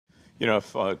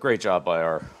Great job by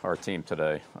our team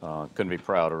today. Couldn't be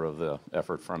prouder of the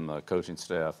effort from the coaching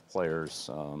staff, players.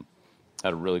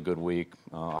 Had a really good week.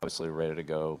 Obviously ready to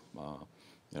go.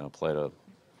 Played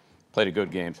a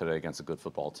good game today against a good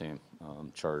football team.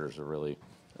 Chargers are really,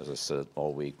 as I said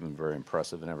all week, been very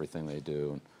impressive in everything they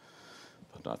do.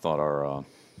 But I thought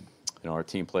our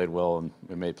team played well and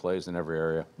we made plays in every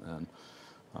area and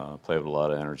played with a lot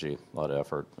of energy, a lot of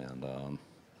effort, and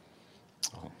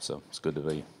so it's good to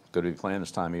be playing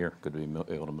this time of year. Good to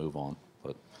be able to move on.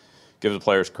 But give the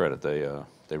players credit.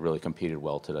 They really competed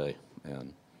well today,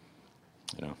 and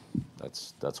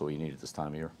that's what we need at this time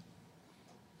of year.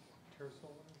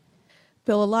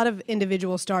 Bill, a lot of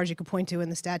individual stars you could point to in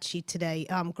the stat sheet today.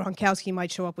 Gronkowski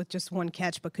might show up with just one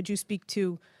catch, but could you speak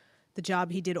to the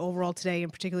job he did overall today,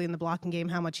 and particularly in the blocking game,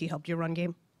 how much he helped your run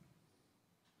game?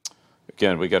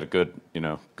 Again, we got a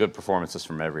good performances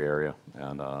from every area,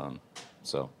 and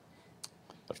so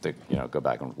I have to go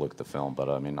back and look at the film. But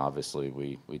I mean, obviously,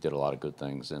 we did a lot of good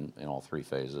things in all three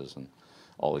phases, and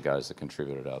all the guys that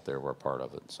contributed out there were a part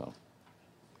of it. So.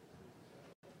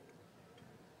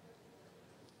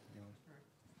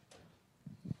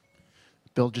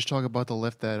 Bill, just talk about the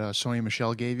lift that Sony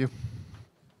Michel gave you.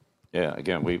 Yeah,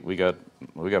 again, we got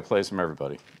plays from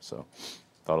everybody. So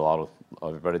thought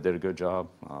everybody did a good job.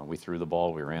 We threw the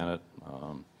ball, we ran it.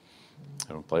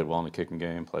 Played well in the kicking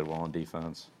game, played well on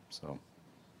defense. So,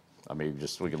 I mean,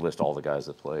 we could list all the guys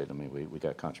that played. I mean, we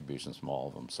got contributions from all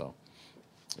of them. So,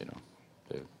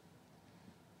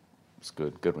 it's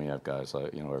good when you have guys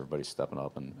like everybody stepping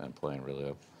up and playing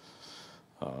really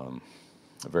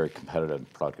a very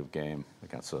competitive, productive game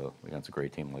against a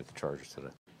great team like the Chargers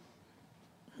today.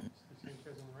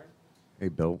 Hey,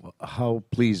 Bill, how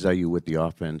pleased are you with the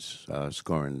offense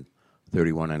scoring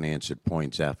 31 unanswered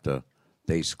points after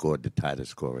they scored to tie the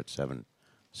score at 7-7?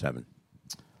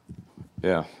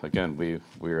 Yeah, again, we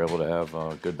were able to have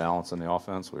good balance in the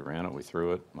offense. We ran it, we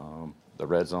threw it. The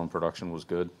red zone production was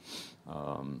good.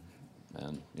 And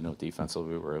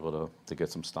defensively, we were able to get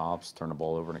some stops, turn the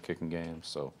ball over in a kicking game.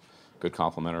 So good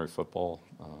complementary football.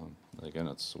 Again,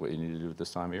 that's what you need to do at this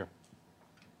time of year.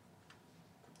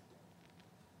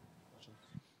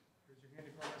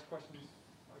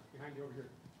 Behind you over here.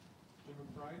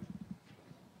 Brian?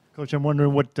 Coach, I'm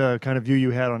wondering what kind of view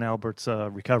you had on Albert's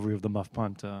recovery of the muff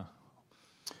punt.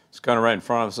 It's kind of right in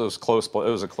front of us. It was close. It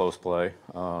was a close play,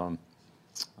 but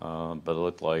it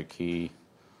looked like he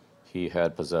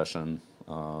had possession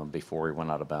before he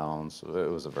went out of bounds. It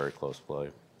was a very close play,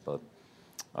 but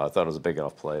I thought it was a big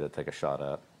enough play to take a shot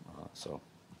at. So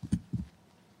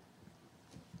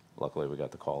luckily, we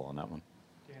got the call on that one.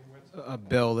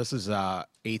 Bill, this is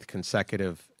 8th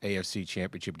consecutive AFC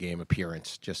Championship game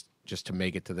appearance. Just to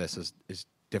make it to this is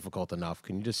difficult enough.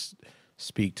 Can you just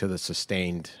speak to the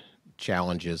sustained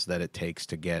challenges that it takes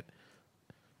to get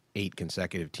 8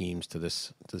 consecutive teams to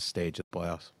this stage of the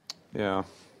playoffs? Yeah.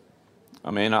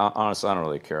 I mean, honestly, I don't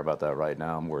really care about that right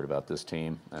now. I'm worried about this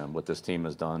team and what this team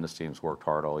has done. This team's worked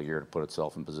hard all year to put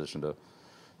itself in position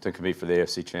to compete for the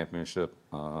AFC Championship,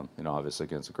 obviously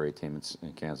against a great team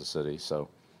in Kansas City. So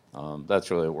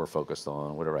that's really what we're focused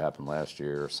on. Whatever happened last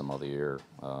year or some other year,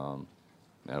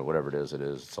 whatever it is,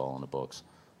 it's all in the books.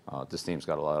 This team's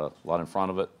got a lot in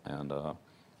front of it, and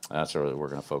that's really what we're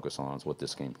going to focus on is what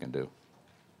this team can do.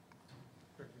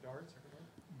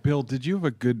 Bill, did you have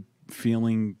a good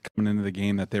feeling coming into the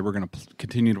game that they were going to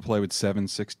continue to play with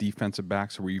 7-6 defensive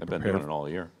backs, or were you prepared? They've been doing it all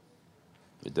year.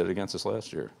 They did it against us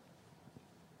last year.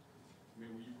 Were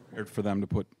you prepared for them to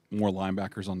put more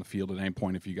linebackers on the field at any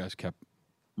point if you guys kept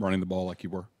running the ball like you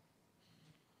were?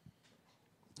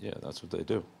 Yeah, that's what they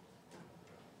do.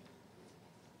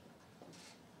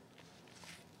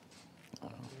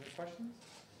 Any questions?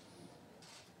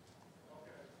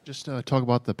 Just talk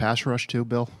about the pass rush too,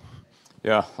 Bill.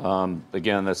 Yeah,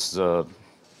 again, that's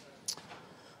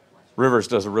Rivers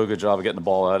does a real good job of getting the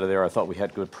ball out of there. I thought we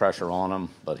had good pressure on him,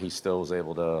 but he still was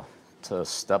able to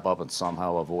step up and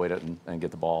somehow avoid it and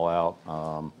get the ball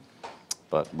out.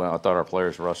 But I thought our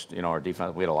players rushed, our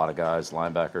defense, we had a lot of guys,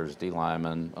 linebackers, D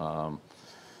linemen, a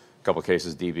couple of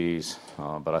cases DBs,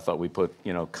 but I thought we put,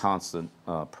 constant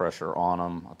pressure on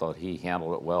him. I thought he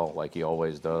handled it well like he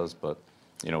always does, but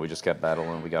we just kept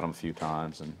battling. We got him a few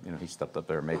times, and he stepped up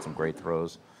there and made some great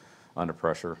throws under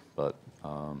pressure. But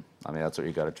that's what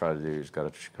you got to try to do. You just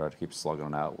got to try to keep slugging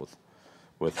it out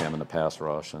with him in the pass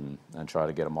rush and try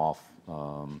to get him off,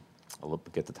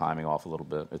 get the timing off a little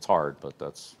bit. It's hard, but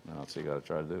that's what you got to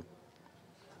try to do.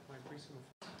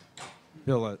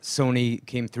 Bill, Sony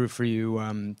came through for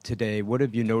you today. What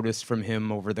have you noticed from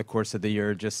him over the course of the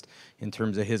year, just in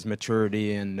terms of his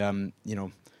maturity and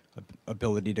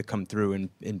ability to come through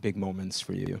in big moments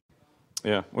for you.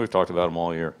 Yeah, we've talked about him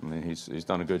all year. I mean, he's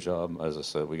done a good job. As I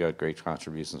said, we got great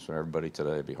contributions from everybody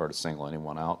today. It'd be hard to single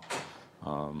anyone out.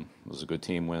 It was a good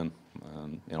team win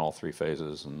in all three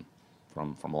phases, and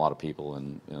from a lot of people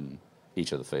in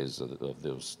each of the phases of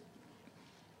those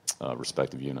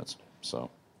respective units.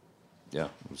 So, yeah,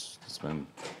 it's been,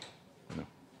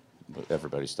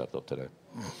 everybody stepped up today.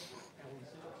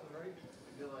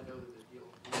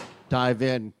 Dive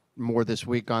in more this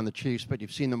week on the Chiefs, but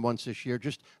you've seen them once this year.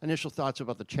 Just initial thoughts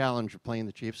about the challenge of playing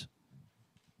the Chiefs?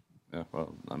 Yeah,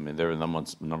 well, I mean, they were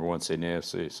the number one seed in the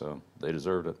AFC, so they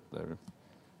deserved it. They're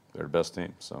the best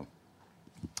team, so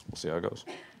we'll see how it goes.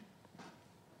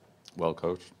 Well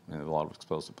coached, and a lot of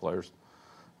explosive players.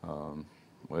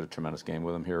 We had a tremendous game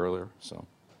with them here earlier, so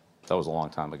that was a long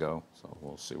time ago. So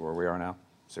we'll see where we are now,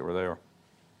 see where they are.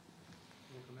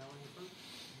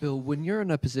 Bill, when you're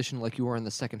in a position like you were in the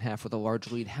second half with a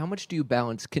large lead, how much do you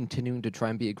balance continuing to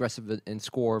try and be aggressive and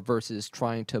score versus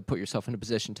trying to put yourself in a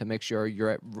position to make sure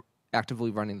you're actively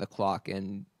running the clock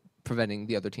and preventing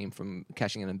the other team from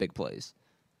cashing in big plays?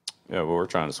 Yeah, well, we're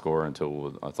trying to score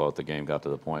until I thought the game got to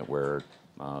the point where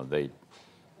they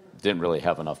didn't really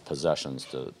have enough possessions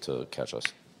to catch us.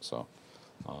 So,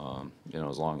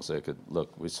 as long as they could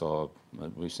look, we've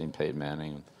seen Peyton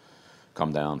Manning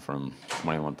come down from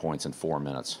 21 points in 4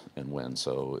 minutes and win.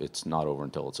 So it's not over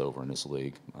until it's over in this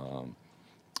league.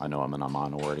 I know I'm in a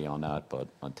minority on that, but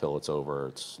until it's over,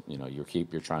 it's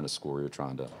you're trying to score, you're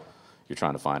trying to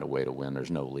find a way to win.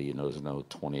 There's no lead. There's no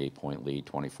 28-point lead,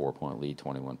 24-point lead,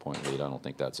 21-point lead. I don't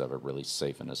think that's ever really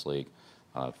safe in this league.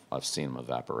 I've seen them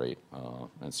evaporate,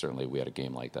 and certainly we had a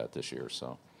game like that this year.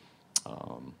 So,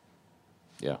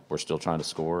 yeah, we're still trying to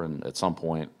score, and at some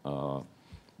point,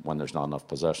 when there's not enough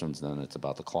possessions, then it's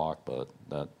about the clock. But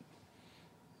that,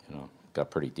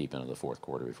 got pretty deep into the fourth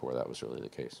quarter before that was really the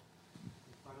case.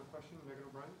 Final question, Megan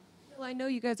O'Brien. Well, I know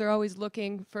you guys are always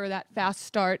looking for that fast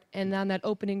start, and on that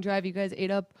opening drive, you guys ate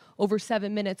up over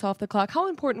 7 minutes off the clock. How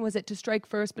important was it to strike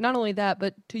first, but not only that,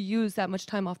 but to use that much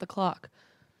time off the clock?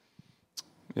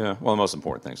 Yeah, well, the most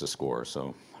important thing is to score.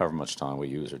 So however much time we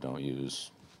use or don't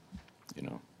use,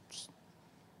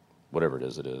 whatever it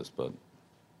is. But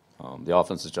the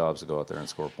offense's job is to go out there and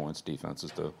score points. Defense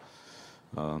is to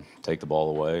take the ball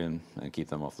away and keep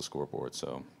them off the scoreboard.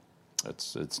 So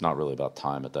it's not really about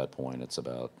time at that point. It's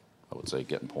about, I would say,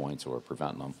 getting points or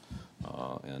preventing them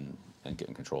and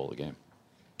getting control of the game.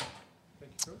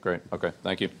 Thank you, Coach. Great. Okay.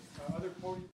 Thank you.